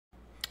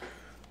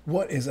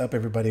What is up,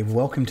 everybody?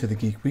 Welcome to the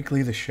Geek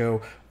Weekly, the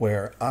show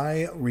where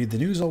I read the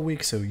news all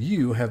week so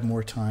you have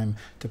more time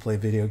to play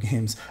video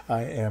games.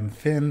 I am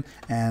Finn,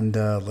 and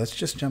let's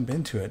just jump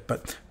into it.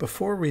 But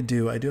before we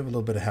do, I do have a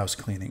little bit of house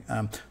cleaning.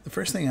 The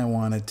first thing I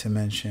wanted to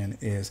mention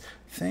is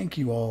thank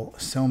you all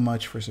so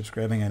much for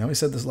subscribing. I know I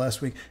said this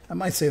last week. I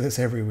might say this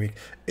every week.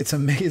 It's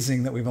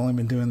amazing that we've only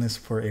been doing this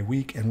for a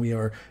week, and we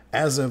are,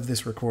 as of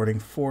this recording,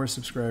 4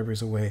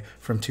 subscribers away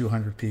from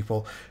 200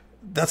 people.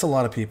 That's a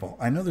lot of people.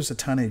 I know there's a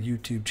ton of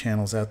YouTube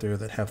channels out there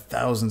that have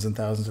thousands and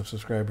thousands of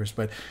subscribers,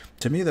 but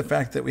to me, the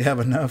fact that we have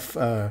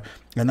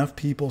enough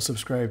people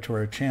subscribed to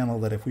our channel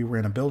that if we were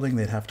in a building,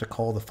 they'd have to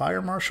call the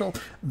fire marshal,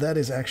 that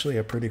is actually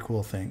a pretty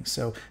cool thing.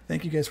 So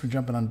thank you guys for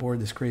jumping on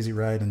board this crazy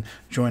ride and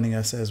joining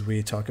us as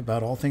we talk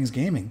about all things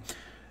gaming.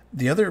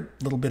 The other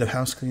little bit of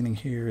house cleaning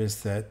here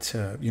is that,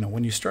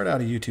 when you start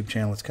out a YouTube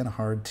channel, it's kind of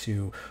hard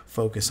to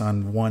focus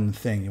on one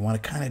thing. You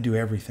want to kind of do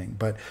everything,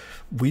 but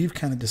we've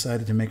kind of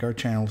decided to make our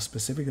channel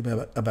specific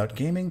about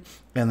gaming,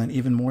 and then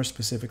even more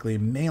specifically,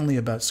 mainly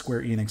about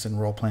Square Enix and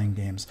role-playing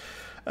games.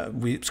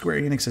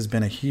 Square Enix has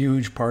been a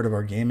huge part of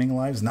our gaming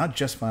lives, not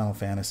just Final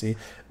Fantasy.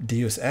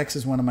 Deus Ex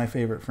is one of my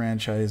favorite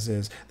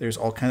franchises. There's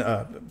all kind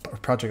of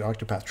Project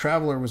Octopath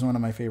Traveler was one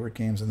of my favorite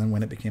games, and then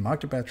when it became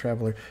Octopath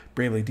Traveler,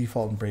 Bravely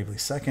Default and Bravely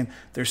Second.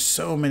 There's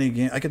so many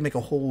games. I could make a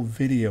whole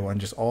video on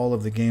just all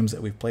of the games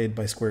that we've played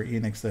by Square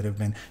Enix that have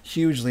been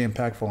hugely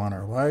impactful on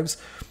our lives.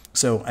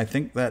 So I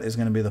think that is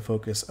going to be the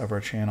focus of our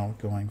channel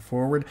going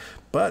forward.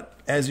 But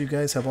as you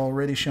guys have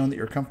already shown that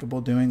you're comfortable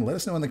doing, let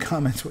us know in the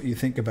comments what you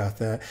think about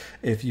that.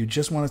 If you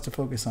just want us to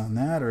focus on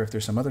that, or if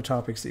there's some other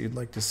topics that you'd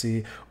like to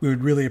see, we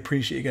would really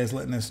appreciate you guys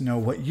letting us know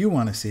what you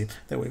want to see.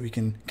 That way we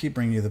can keep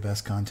bringing you the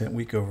best content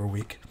week over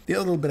week. The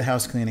other little bit of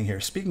house cleaning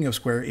here. Speaking of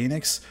Square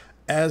Enix,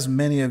 as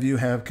many of you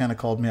have kind of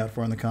called me out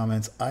for in the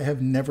comments, I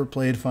have never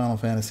played Final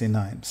Fantasy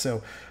IX.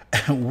 So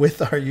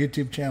with our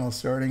YouTube channel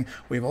starting,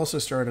 we've also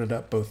started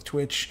up both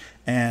Twitch,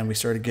 and we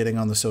started getting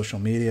on the social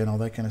media and all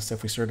that kind of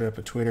stuff. We started up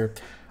a Twitter.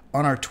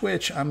 On our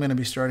Twitch, I'm going to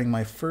be starting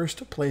my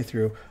first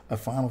playthrough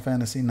of Final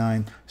Fantasy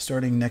IX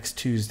starting next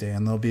Tuesday,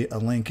 and there'll be a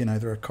link in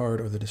either a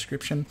card or the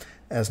description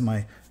as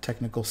my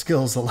technical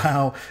skills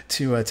allow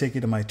to take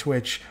you to my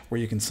Twitch where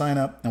you can sign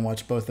up and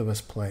watch both of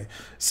us play.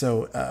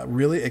 So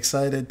really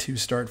excited to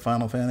start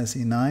Final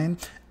Fantasy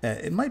IX.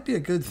 It might be a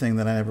good thing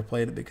that I never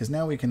played it because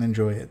now we can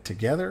enjoy it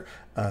together.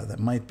 That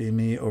might be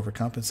me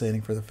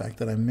overcompensating for the fact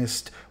that I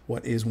missed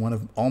what is one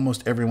of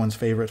almost everyone's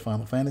favorite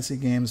Final Fantasy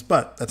games,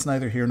 but that's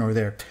neither here nor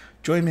there.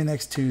 Join me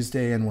next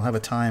Tuesday, and we'll have a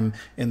time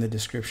in the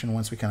description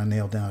once we kind of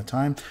nail down a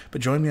time. But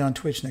join me on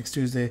Twitch next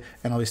Tuesday,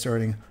 and I'll be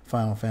starting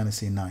Final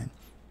Fantasy IX.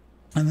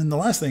 And then the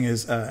last thing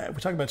is,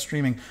 we talk about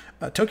streaming.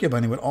 Tokyo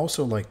Bunny would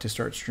also like to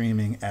start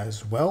streaming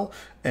as well,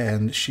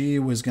 and she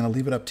was going to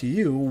leave it up to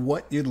you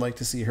what you'd like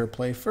to see her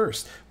play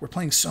first. We're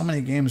playing so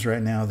many games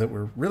right now that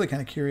we're really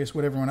kind of curious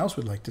what everyone else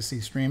would like to see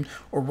streamed,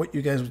 or what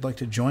you guys would like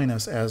to join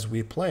us as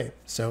we play.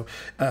 So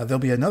there'll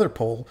be another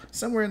poll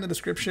somewhere in the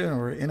description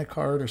or in a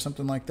card or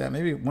something like that.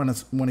 Maybe one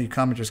of you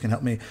commenters can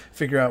help me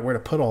figure out where to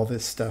put all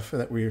this stuff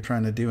that we're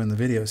trying to do in the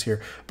videos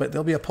here. But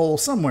there'll be a poll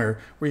somewhere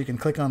where you can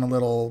click on a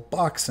little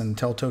box and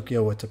tell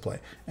Tokyo what to play,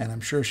 and I'm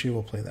sure she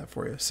will play that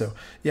for you. So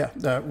yeah,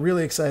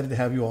 really excited to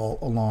have you all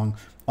along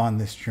on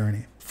this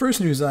journey. First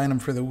news item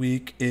for the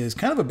week is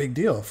kind of a big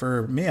deal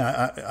for me.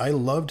 I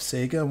loved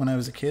Sega when I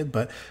was a kid,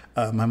 but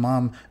my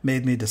mom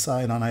made me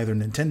decide on either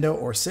Nintendo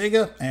or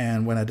Sega,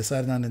 and when I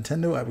decided on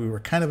Nintendo, we were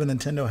kind of a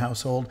Nintendo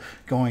household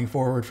going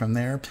forward from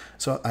there.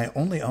 So I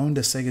only owned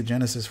a Sega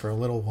Genesis for a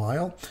little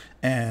while,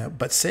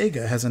 but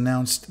Sega has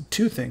announced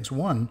 2 things.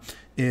 One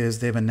is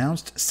they've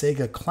announced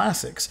Sega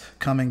Classics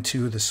coming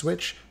to the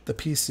Switch, the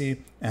PC,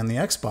 and the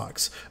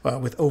Xbox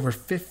with over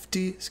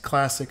 50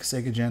 classic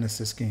Sega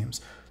Genesis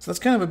games. So that's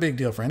kind of a big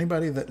deal for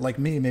anybody that, like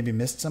me, maybe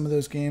missed some of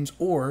those games,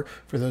 or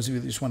for those of you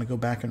that just want to go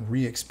back and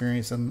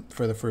re-experience them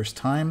for the first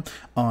time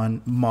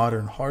on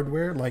modern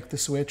hardware like the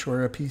Switch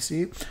or a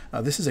PC.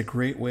 This is a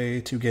great way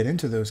to get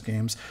into those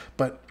games.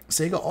 But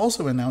Sega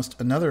also announced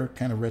another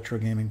kind of retro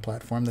gaming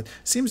platform that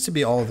seems to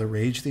be all the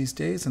rage these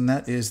days, and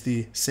that is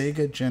the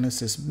Sega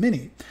Genesis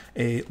Mini,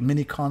 a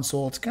mini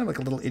console. It's kind of like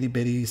a little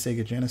itty-bitty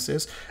Sega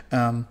Genesis.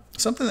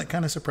 Something that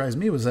kind of surprised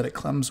me was that it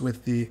comes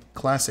with the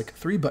classic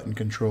 3-button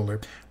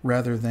controller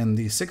rather than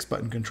the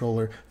 6-button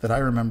controller that I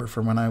remember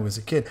from when I was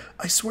a kid.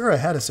 I swear I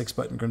had a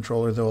 6-button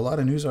controller, though a lot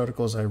of news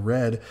articles I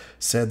read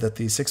said that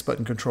the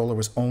 6-button controller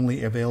was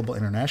only available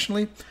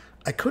internationally.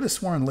 I could have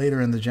sworn later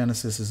in the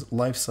Genesis's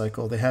life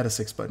cycle they had a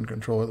 6-button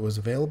controller that was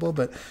available,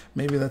 but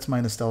maybe that's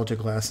my nostalgia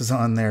glasses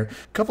on there.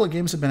 A couple of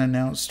games have been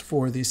announced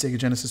for the Sega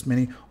Genesis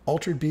Mini: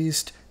 Altered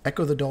Beast,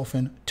 Echo the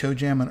Dolphin, Toe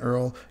Jam and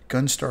Earl,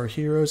 Gunstar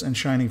Heroes, and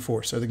Shining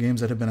Force are the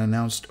games that have been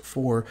announced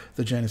for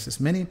the Genesis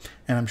Mini,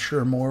 and I'm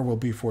sure more will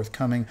be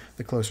forthcoming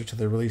the closer to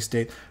the release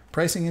date.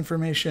 Pricing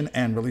information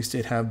and release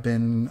date have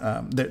been,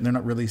 they're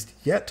not released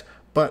yet,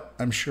 but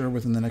I'm sure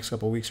within the next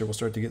couple of weeks here we'll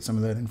start to get some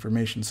of that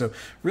information. So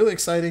really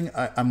exciting.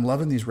 I'm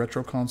loving these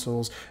retro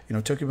consoles. You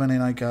know, Tokyo Bunny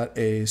and I got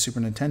a Super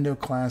Nintendo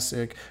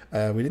Classic.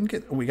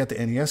 We got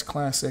the NES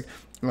Classic.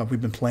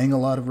 We've been playing a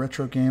lot of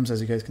retro games, as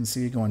you guys can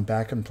see, going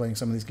back and playing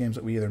some of these games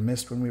that we either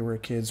missed when we were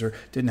kids or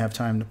didn't have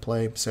time to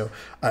play. So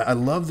I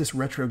love this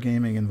retro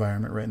gaming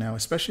environment right now,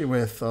 especially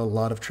with a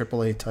lot of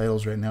AAA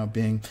titles right now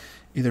being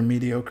either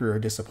mediocre or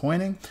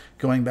disappointing.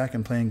 Going back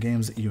and playing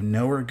games that you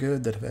know are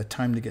good, that have had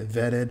time to get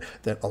vetted,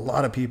 that a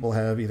lot of people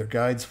have either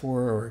guides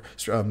for or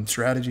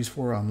strategies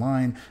for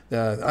online.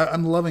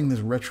 I'm loving this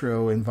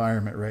retro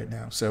environment right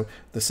now. So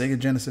the Sega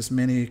Genesis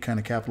Mini kind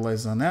of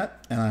capitalizes on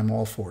that, and I'm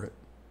all for it.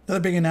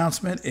 Another big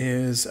announcement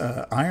is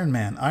Iron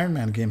Man. Iron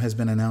Man game has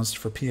been announced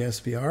for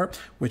PSVR,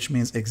 which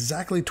means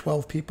exactly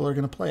 12 people are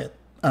going to play it.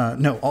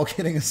 No, all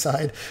kidding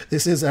aside,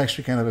 this is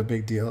actually kind of a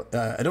big deal.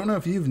 I don't know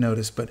if you've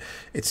noticed, but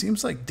it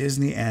seems like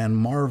Disney and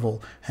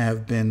Marvel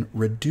have been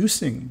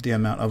reducing the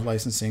amount of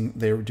licensing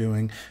they were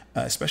doing,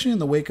 especially in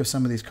the wake of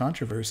some of these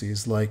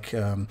controversies, like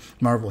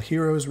Marvel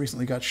Heroes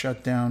recently got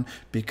shut down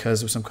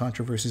because of some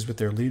controversies with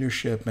their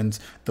leadership and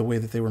the way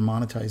that they were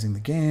monetizing the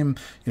game.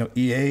 You know,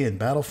 EA and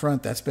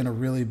Battlefront, that's been a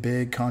really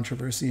big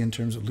controversy in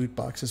terms of loot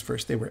boxes.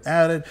 First they were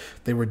added,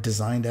 they were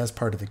designed as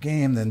part of the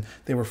game, then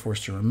they were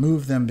forced to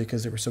remove them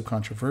because they were so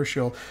controversial.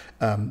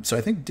 So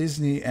I think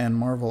Disney and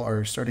Marvel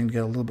are starting to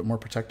get a little bit more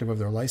protective of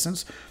their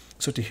license.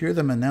 So to hear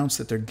them announce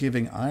that they're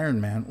giving Iron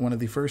Man, one of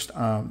the first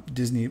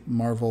Disney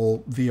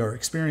Marvel VR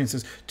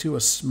experiences, to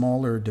a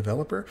smaller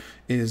developer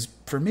is,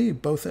 for me,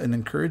 both an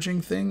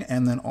encouraging thing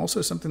and then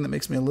also something that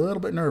makes me a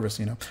little bit nervous.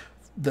 You know,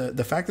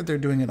 the fact that they're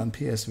doing it on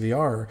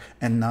PSVR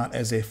and not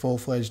as a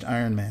full-fledged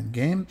Iron Man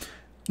game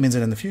means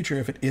that in the future,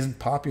 if it isn't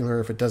popular,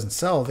 if it doesn't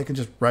sell, they can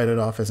just write it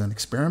off as an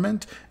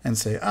experiment and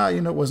say,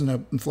 you know, it wasn't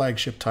a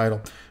flagship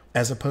title,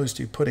 as opposed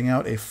to putting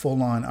out a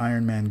full-on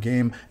Iron Man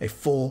game, a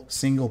full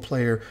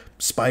single-player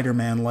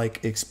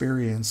Spider-Man-like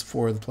experience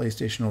for the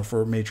PlayStation or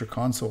for major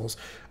consoles.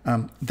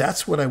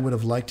 That's what I would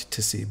have liked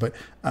to see. But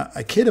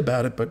I kid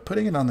about it, but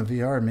putting it on the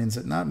VR means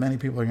that not many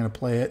people are going to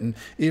play it, and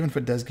even if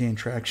it does gain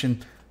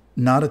traction,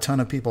 not a ton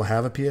of people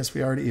have a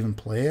PSVR to even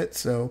play it,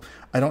 so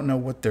I don't know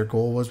what their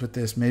goal was with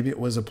this. Maybe it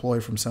was a ploy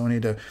from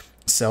Sony to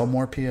sell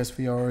more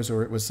PSVRs,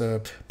 or it was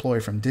a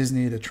ploy from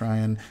Disney to try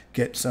and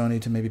get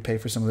Sony to maybe pay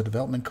for some of the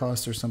development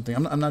costs or something.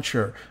 I'm not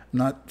sure. I'm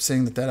not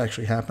saying that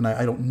actually happened.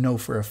 I don't know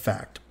for a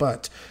fact,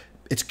 but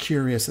it's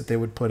curious that they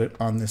would put it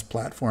on this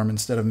platform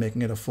instead of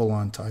making it a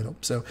full-on title.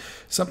 So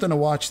something to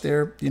watch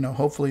there. You know,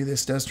 hopefully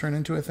this does turn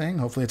into a thing.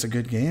 Hopefully it's a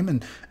good game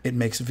and it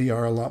makes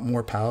VR a lot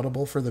more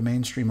palatable for the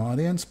mainstream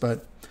audience,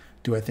 but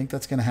do I think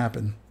that's going to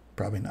happen?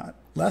 Probably not.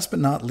 Last but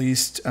not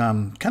least,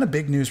 kind of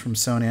big news from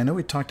Sony. I know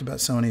we talked about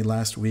Sony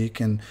last week,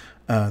 and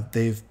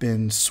they've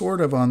been sort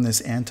of on this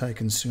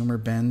anti-consumer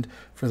bend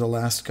for the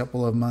last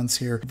couple of months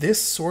here.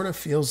 This sort of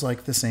feels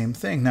like the same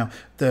thing. Now,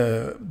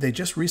 they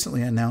just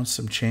recently announced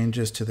some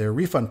changes to their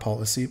refund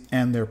policy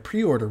and their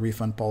pre-order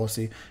refund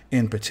policy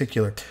in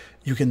particular.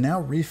 You can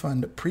now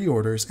refund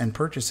pre-orders and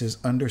purchases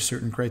under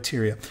certain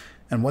criteria.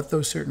 And what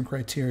those certain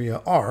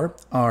criteria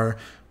are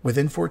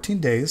within 14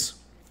 days,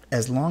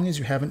 as long as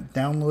you haven't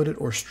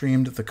downloaded or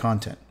streamed the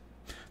content.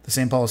 The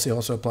same policy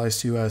also applies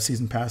to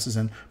season passes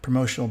and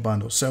promotional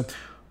bundles. So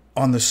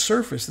on the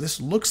surface, this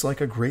looks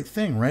like a great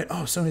thing, right?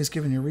 Oh, Sony's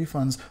giving you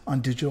refunds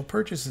on digital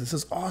purchases. This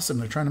is awesome.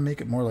 They're trying to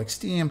make it more like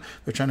Steam.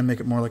 They're trying to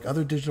make it more like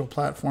other digital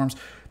platforms.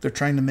 They're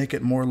trying to make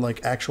it more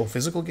like actual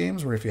physical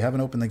games, where if you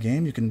haven't opened the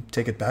game, you can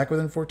take it back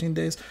within 14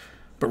 days.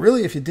 But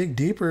really, if you dig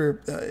deeper,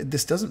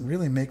 this doesn't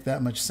really make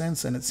that much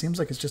sense, and it seems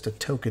like it's just a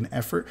token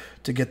effort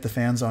to get the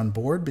fans on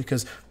board,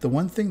 because the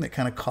one thing that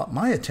kind of caught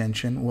my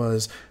attention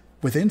was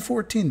within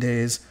 14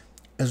 days,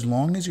 as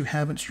long as you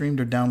haven't streamed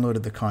or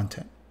downloaded the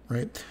content,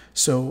 right?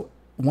 So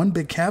one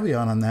big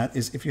caveat on that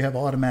is if you have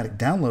automatic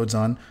downloads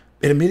on,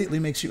 it immediately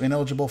makes you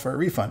ineligible for a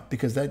refund,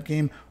 because that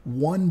game,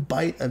 one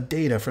byte of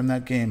data from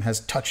that game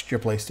has touched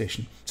your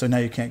PlayStation. So now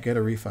you can't get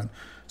a refund.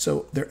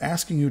 So they're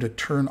asking you to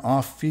turn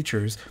off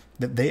features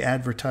that they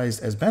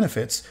advertised as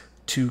benefits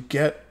to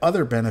get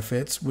other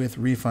benefits with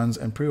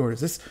refunds and pre-orders.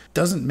 This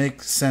doesn't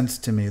make sense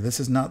to me. This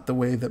is not the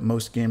way that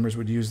most gamers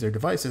would use their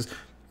devices.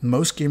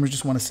 Most gamers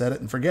just want to set it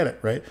and forget it,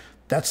 right?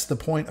 That's the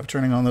point of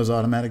turning on those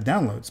automatic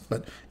downloads.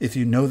 But if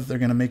you know that they're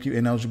going to make you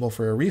ineligible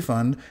for a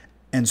refund,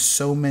 and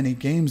so many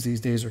games these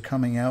days are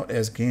coming out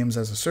as games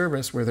as a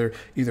service where they're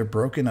either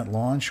broken at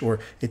launch or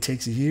it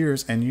takes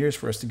years and years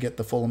for us to get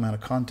the full amount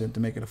of content to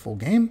make it a full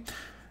game,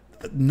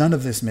 none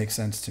of this makes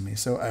sense to me.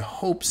 So I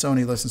hope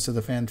Sony listens to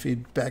the fan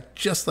feedback,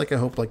 just like I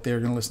hope like they were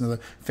going to listen to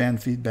the fan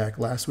feedback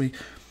last week.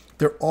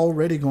 They're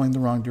already going the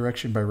wrong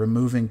direction by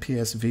removing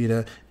PS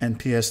Vita and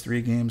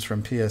PS3 games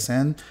from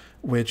PSN,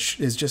 which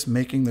is just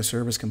making the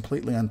service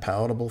completely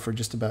unpalatable for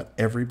just about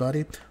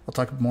everybody. I'll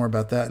talk more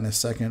about that in a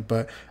second,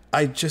 but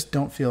I just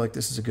don't feel like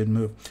this is a good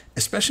move,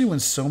 especially when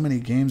so many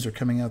games are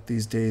coming out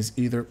these days,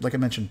 either, like I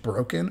mentioned,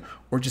 broken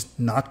or just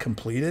not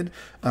completed.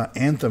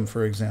 Anthem,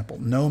 for example,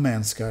 No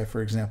Man's Sky,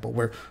 for example,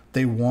 where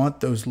they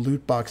want those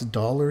loot box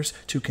dollars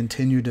to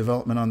continue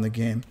development on the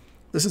game.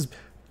 This is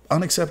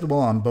unacceptable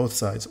on both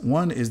sides.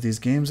 One is these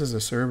games as a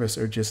service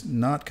are just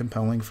not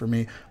compelling for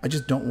me. I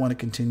just don't want to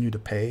continue to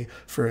pay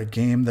for a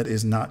game that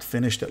is not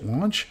finished at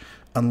launch.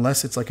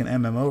 unless it's like an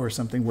MMO or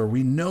something where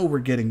we know we're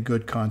getting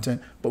good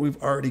content, but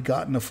we've already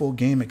gotten a full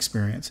game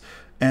experience.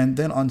 And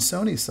then on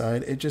Sony's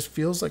side, it just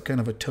feels like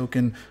kind of a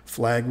token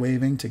flag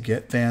waving to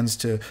get fans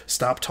to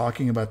stop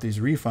talking about these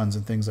refunds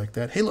and things like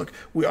that. Hey, look,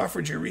 we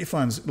offered you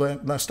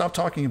refunds. Stop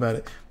talking about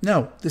it.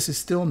 No, this is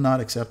still not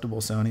acceptable,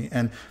 Sony.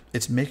 And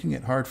it's making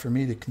it hard for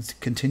me to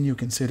continue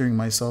considering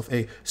myself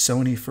a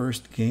Sony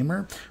first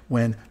gamer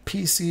when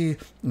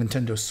PC,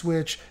 Nintendo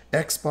Switch,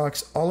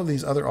 Xbox, all of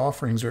these other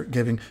offerings are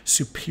giving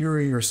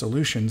superior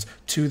solutions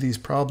to these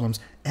problems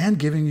and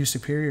giving you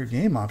superior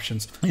game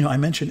options. You know, I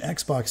mentioned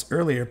Xbox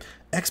earlier.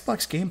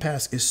 Xbox Game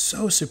Pass is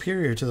so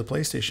superior to the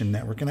PlayStation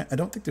Network, and I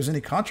don't think there's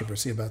any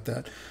controversy about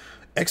that.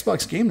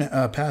 Xbox Game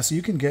Pass,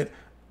 you can get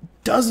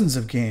dozens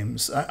of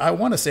games. I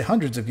want to say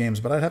hundreds of games,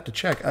 but I'd have to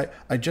check.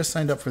 I just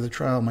signed up for the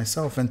trial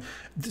myself, and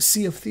the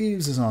Sea of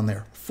Thieves is on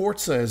there.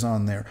 Forza is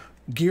on there.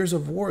 Gears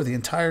of War, the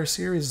entire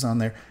series is on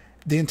there.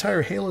 The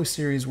entire Halo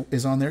series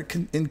is on there,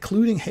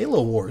 including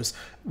Halo Wars,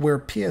 where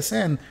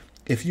PSN,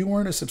 if you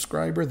weren't a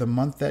subscriber the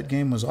month that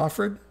game was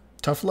offered,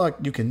 tough luck.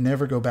 You can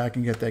never go back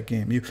and get that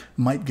game. You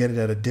might get it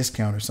at a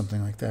discount or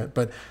something like that.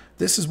 But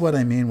this is what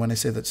I mean when I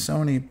say that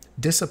Sony,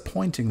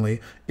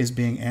 disappointingly, is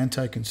being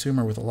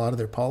anti-consumer with a lot of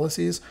their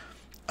policies.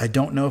 I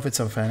don't know if it's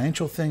a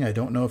financial thing. I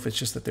don't know if it's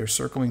just that they're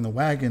circling the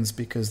wagons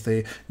because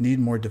they need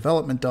more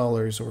development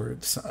dollars or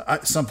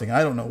something.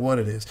 I don't know what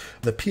it is.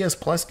 The PS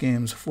Plus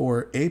games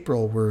for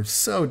April were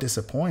so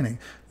disappointing.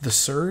 The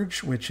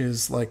Surge, which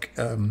is like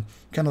kind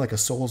of like a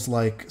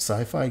Souls-like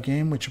sci-fi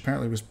game, which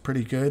apparently was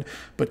pretty good.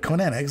 But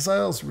Conan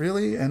Exiles,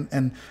 really?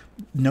 And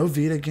no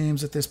Vita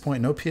games at this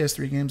point, no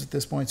PS3 games at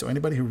this point. So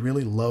anybody who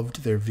really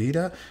loved their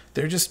Vita,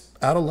 they're just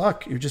out of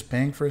luck. You're just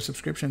paying for a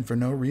subscription for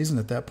no reason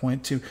at that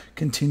point to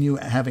continue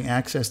having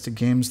access to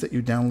games that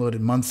you downloaded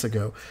months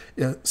ago.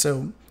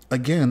 So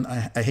again,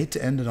 I hate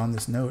to end it on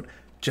this note,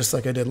 just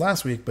like I did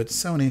last week, but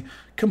Sony,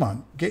 come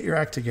on, get your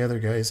act together,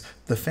 guys.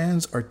 The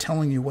fans are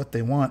telling you what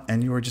they want,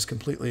 and you are just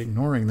completely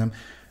ignoring them.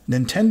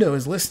 Nintendo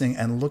is listening,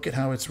 and look at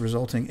how it's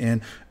resulting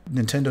in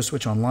Nintendo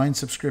Switch Online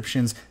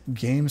subscriptions,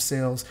 game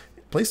sales.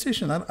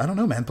 PlayStation, I don't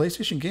know, man.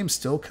 PlayStation games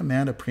still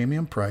command a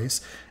premium price,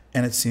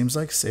 and it seems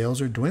like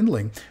sales are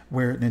dwindling,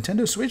 where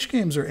Nintendo Switch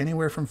games are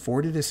anywhere from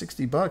 $40 to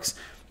 $60.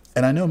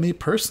 And I know me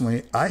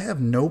personally, I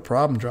have no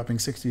problem dropping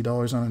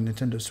 $60 on a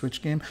Nintendo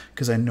Switch game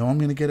because I know I'm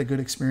going to get a good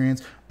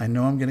experience. I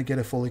know I'm going to get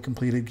a fully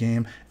completed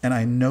game, and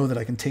I know that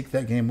I can take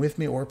that game with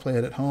me or play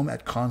it at home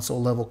at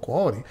console level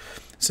quality.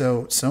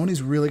 So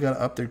Sony's really got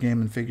to up their game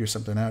and figure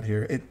something out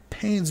here. It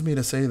pains me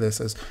to say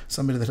this as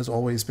somebody that has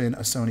always been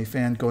a Sony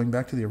fan going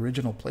back to the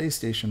original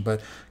PlayStation,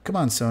 but come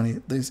on,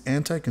 Sony, these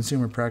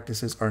anti-consumer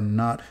practices are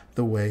not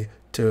the way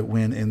to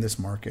win in this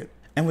market.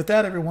 And with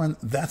that, everyone,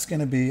 that's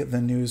going to be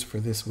the news for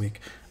this week.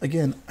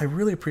 Again, I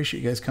really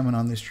appreciate you guys coming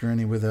on this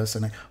journey with us,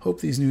 and I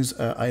hope these news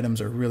items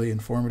are really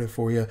informative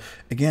for you.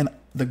 Again,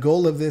 the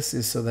goal of this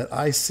is so that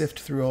I sift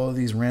through all of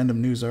these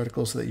random news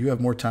articles so that you have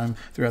more time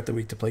throughout the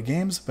week to play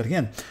games. But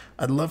again,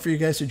 I'd love for you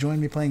guys to join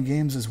me playing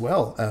games as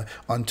well.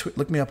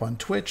 Look me up on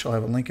Twitch. I'll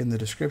have a link in the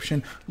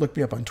description. Look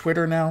me up on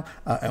Twitter now.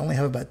 I only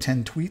have about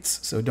 10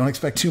 tweets, so don't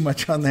expect too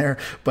much on there.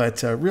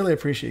 But really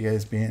appreciate you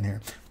guys being here.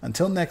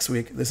 Until next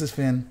week, this is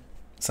Finn,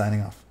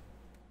 signing off.